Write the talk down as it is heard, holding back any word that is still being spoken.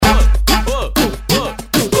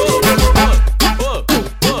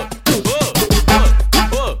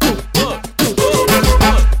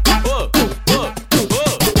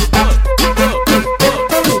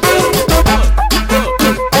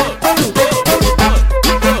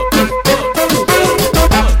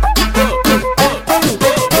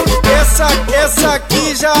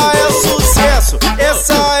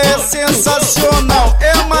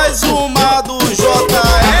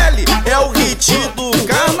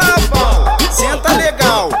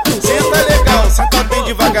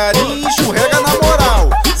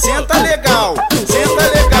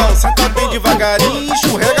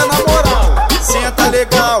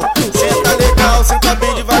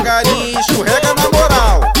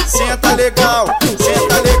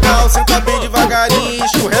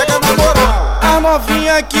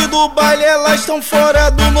aqui do baile, elas tão fora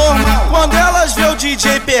do normal. Quando elas vê o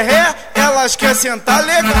DJ Perré, elas querem sentar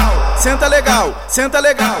legal. Senta legal, senta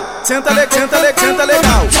legal, senta legal, senta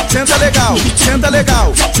legal, senta legal, senta legal,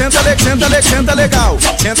 senta legal, senta legal,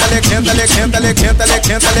 senta legal,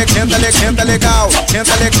 senta legal, senta legal,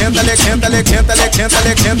 senta legal,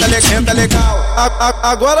 senta legal, senta legal.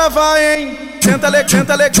 Agora vai, hein? Senta legal,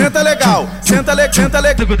 senta legal, senta legal, senta legal, senta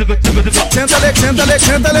legal, senta legal,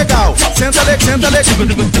 senta legal, senta legal, senta legal, senta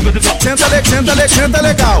legal, senta legal, senta legal, senta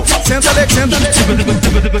legal, senta legal, senta legal.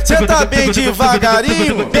 Senta bem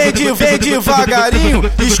devagarinho, bem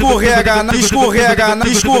devagarinho, escorrega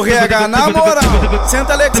na moral.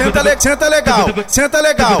 Senta legal, senta legal, senta legal, senta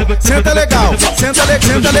legal, senta legal, senta legal,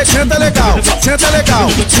 senta legal, senta legal,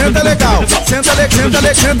 senta legal, senta legal, senta legal,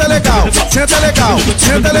 senta legal, senta legal,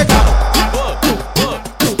 senta legal.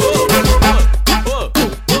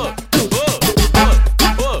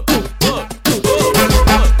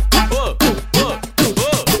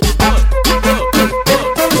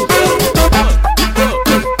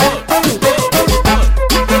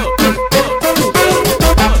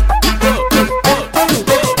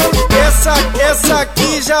 Essa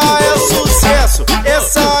aqui já é sucesso,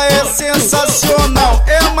 essa é sensacional.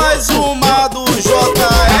 É mais uma do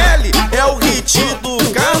JL, é o hit do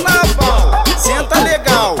Carnaval. Senta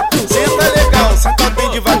legal, senta bem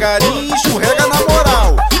devagarinho, escorrega na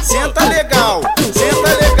moral. Senta legal,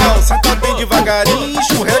 senta bem devagarinho,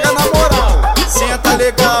 escorrega na moral. Senta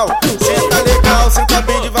legal, senta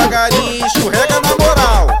bem devagarinho, escorrega na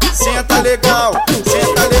moral. Senta legal,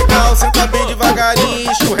 senta bem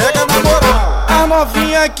devagarinho, escorrega na moral. As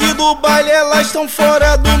novinhas aqui do baile, elas tão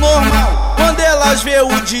fora do normal. Quando elas vê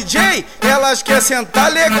o DJ, elas querem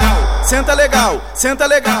sentar legal. Senta legal, senta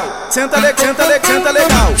legal, senta legal, senta legal, senta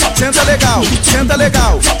legal, senta legal, senta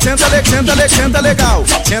legal, senta legal,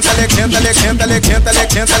 senta legal, senta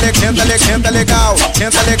legal, senta legal,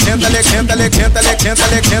 senta legal, senta legal, senta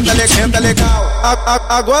legal, senta legal.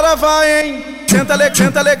 Agora vai, hein? Senta legal,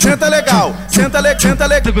 senta legal, senta legal, senta legal, senta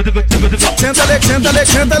legal, senta legal,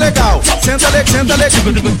 senta legal, senta legal, senta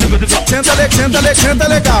legal, senta legal, senta legal, senta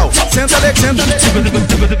legal, senta legal, senta legal.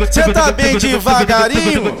 Senta bem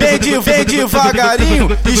devagarinho, bem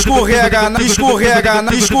devagarinho, escorrega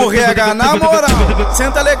na moral.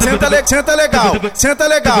 Senta legal, senta legal, senta legal, senta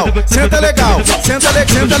legal, senta legal, senta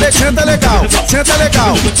legal, senta legal, senta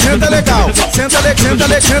legal, senta legal, senta legal,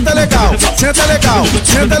 senta legal, senta legal,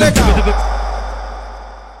 senta legal.